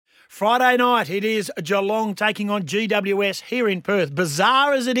Friday night, it is Geelong taking on GWS here in Perth.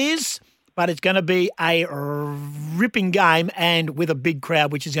 Bizarre as it is, but it's going to be a ripping game and with a big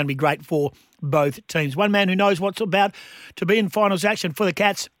crowd, which is going to be great for both teams. One man who knows what's about to be in finals action for the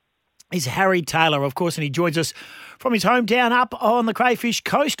Cats is Harry Taylor, of course, and he joins us from his hometown up on the Crayfish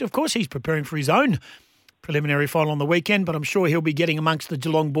Coast. Of course, he's preparing for his own preliminary final on the weekend, but I'm sure he'll be getting amongst the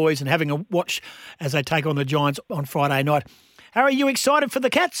Geelong boys and having a watch as they take on the Giants on Friday night. Harry, are you excited for the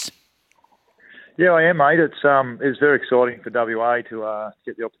Cats? Yeah, I am, mate. It's very exciting for WA to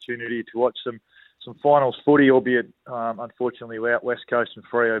get the opportunity to watch some finals footy, albeit unfortunately out West Coast and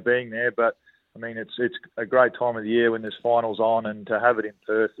Freo being there. But I mean, it's a great time of the year when there's finals on, and to have it in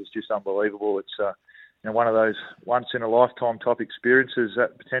Perth is just unbelievable. It's one of those once in a lifetime type experiences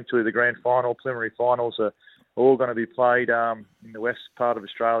that potentially the grand final, preliminary finals are all going to be played in the west part of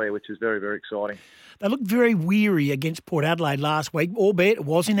Australia, which is very, very exciting. They looked very weary against Port Adelaide last week, albeit it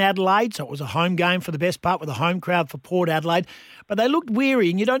was in Adelaide, so it was a home game for the best part with a home crowd for Port Adelaide. But they looked weary,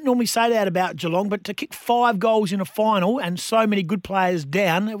 and you don't normally say that about Geelong, but to kick 5 goals in a final and so many good players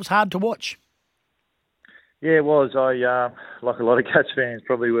down, it was hard to watch. Yeah, it was. I, like a lot of Cats fans,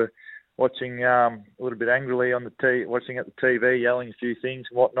 probably were watching a little bit angrily on the watching at the TV, yelling a few things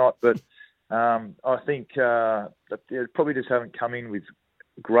and whatnot, but I think that they probably just haven't come in with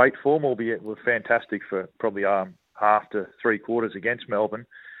great form, albeit were fantastic for probably half to 3/4 against Melbourne.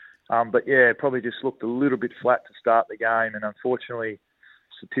 But yeah, probably just looked a little bit flat to start the game, and unfortunately,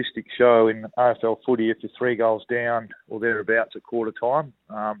 statistics show in AFL footy, if you're 3 goals down or thereabouts at quarter time,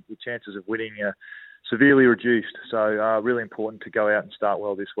 the chances of winning are severely reduced. So really important to go out and start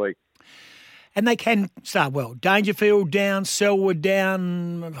well this week. And they can start well. Dangerfield down, Selwood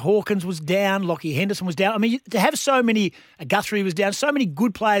down, Hawkins was down, Lockie Henderson was down. I mean, to have so many, Guthrie was down, so many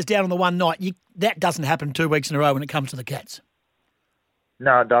good players down on the one night, that doesn't happen 2 weeks in a row when it comes to the Cats.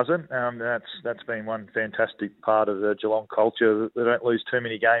 No, it doesn't. That's been one fantastic part of the Geelong culture. They don't lose too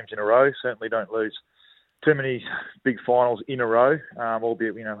many games in a row, certainly don't lose too many big finals in a row,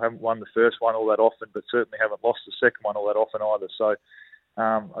 albeit, haven't won the first one all that often, but certainly haven't lost the second one all that often either. So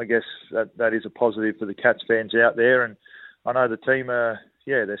I guess that is a positive for the Cats fans out there. And I know the team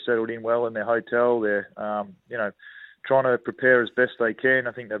they're settled in well in their hotel. They're, trying to prepare as best they can.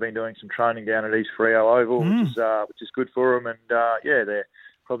 I think they've been doing some training down at East Freo Oval, which is good for them. And they're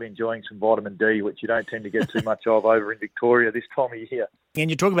probably enjoying some vitamin D, which you don't tend to get too much of over in Victoria this time of year. And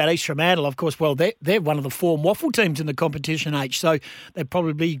you talk about East Fremantle, of course. Well, they're one of the 4 waffle teams in the competition, so they've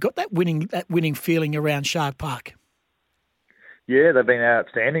probably got that winning feeling around Shark Park. Yeah, they've been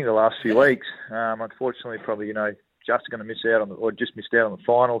outstanding the last few weeks. Unfortunately, probably just going to miss out on just missed out on the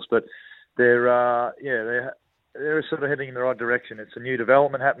finals, but they're sort of heading in the right direction. It's a new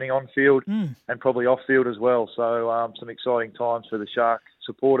development happening on field and probably off field as well. So some exciting times for the Shark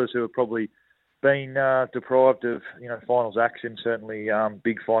supporters who have probably been deprived of finals action. Certainly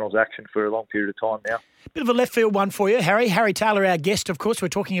big finals action for a long period of time now. Bit of a left field one for you, Harry. Harry Taylor, our guest, of course. We're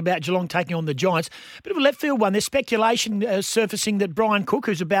talking about Geelong taking on the Giants. Bit of a left field one. There's speculation surfacing that Brian Cook,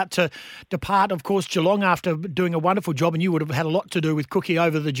 who's about to depart, of course, Geelong after doing a wonderful job, and you would have had a lot to do with Cookie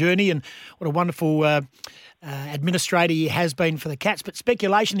over the journey, and what a wonderful administrator he has been for the Cats. But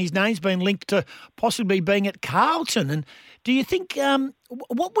speculation, his name's been linked to possibly being at Carlton. And do you think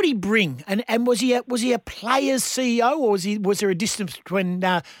what would he bring? And was he a player's CEO, or was there a distance between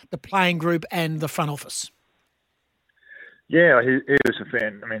the playing group and the front office? Yeah, he was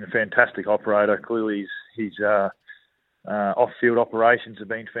a fantastic operator. Clearly, his off-field operations have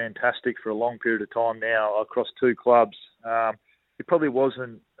been fantastic for a long period of time now across 2 clubs. He probably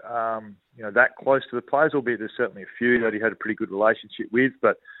wasn't, that close to the players, albeit there's certainly a few that he had a pretty good relationship with,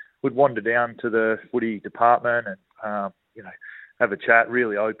 but would wander down to the footy department and, have a chat.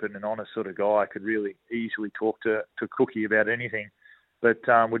 Really open and honest sort of guy. Could really easily talk to Cookie about anything. But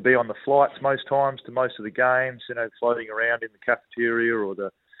would be on the flights most times to most of the games, floating around in the cafeteria or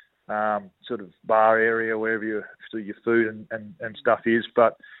the sort of bar area, wherever your food and stuff is.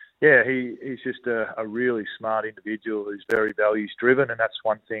 But yeah, he's just a really smart individual who's very values driven, and that's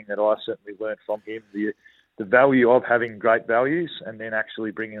one thing that I certainly learned from him, the value of having great values and then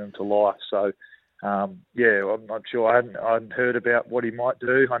actually bringing them to life. So I'm not sure. I hadn't heard about what he might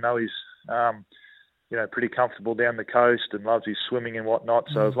do. I know he's pretty comfortable down the coast and loves his swimming and whatnot.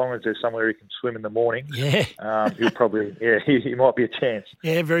 So as long as there's somewhere he can swim in the morning, he'll probably, he might be a chance.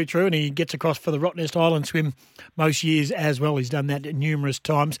 Yeah, very true. And he gets across for the Rottnest Island swim most years as well. He's done that numerous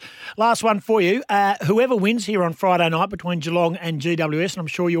times. Last one for you. Whoever wins here on Friday night between Geelong and GWS, and I'm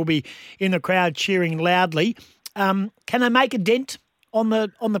sure you'll be in the crowd cheering loudly, can they make a dent on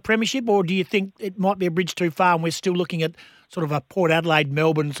the premiership, or do you think it might be a bridge too far and we're still looking at sort of a Port Adelaide,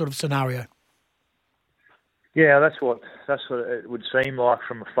 Melbourne sort of scenario? Yeah, that's what it would seem like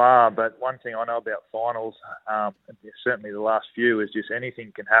from afar. But one thing I know about finals, certainly the last few, is just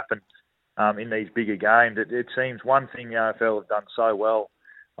anything can happen in these bigger games. It seems one thing the AFL have done so well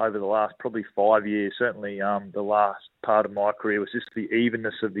over the last probably 5 years, certainly the last part of my career, was just the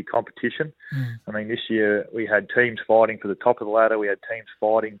evenness of the competition. I mean, this year we had teams fighting for the top of the ladder, we had teams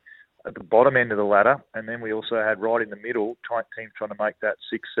fighting at the bottom end of the ladder, and then we also had right in the middle teams trying to make that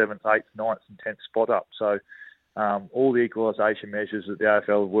 6th, 7th, 8th, 9th and 10th spot up. So all the equalisation measures that the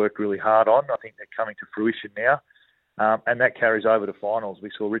AFL have worked really hard on, I think they're coming to fruition now. And that carries over to finals.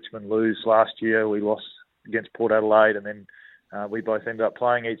 We saw Richmond lose last year. We lost against Port Adelaide, and then we both ended up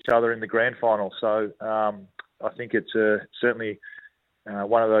playing each other in the grand final. So I think it's certainly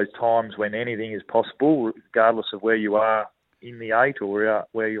one of those times when anything is possible, regardless of where you are in the 8 or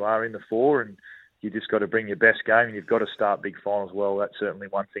where you are in the 4. And you just got to bring your best game, and you've got to start big finals well. That's certainly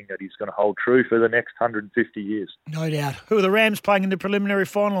one thing that is going to hold true for the next 150 years. No doubt. Who are the Rams playing in the preliminary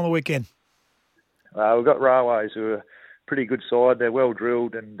final on the weekend? We've got Railways, who are a pretty good side. They're well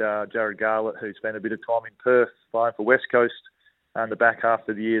drilled, and Jared Garlett, who spent a bit of time in Perth playing for West Coast, and the back half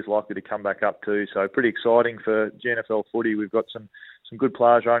of the year is likely to come back up too. So pretty exciting for GNFL footy. We've got some good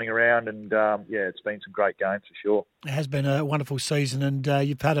players running around, and it's been some great games for sure. It has been a wonderful season, and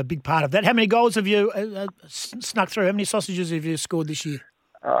you've had a big part of that. How many goals have you snuck through? How many sausages have you scored this year?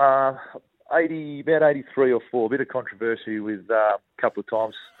 About 83 or 4. A bit of controversy with a couple of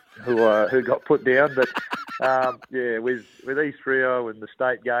times who got put down, but with East Rio and the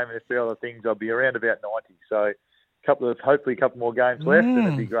state game and a few other things, I'll be around about 90. So hopefully a couple more games left, and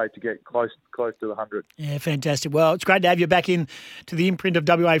it'd be great to get close to the 100. Yeah, fantastic. Well, it's great to have you back in to the imprint of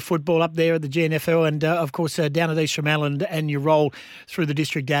WA football up there at the GNFL, and of course down at East Shrimallen, and your role through the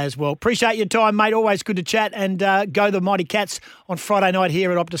district day as well. Appreciate your time, mate. Always good to chat, and go the Mighty Cats on Friday night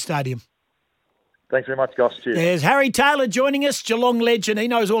here at Optus Stadium. Thanks very much, Goss. Cheers. There's Harry Taylor joining us, Geelong legend. He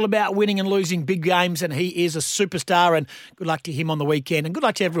knows all about winning and losing big games, and he is a superstar, and good luck to him on the weekend, and good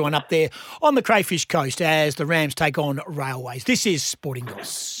luck to everyone up there on the Crayfish Coast as the Rams take on Railways. This is Sporting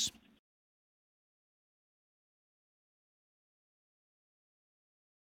Goss.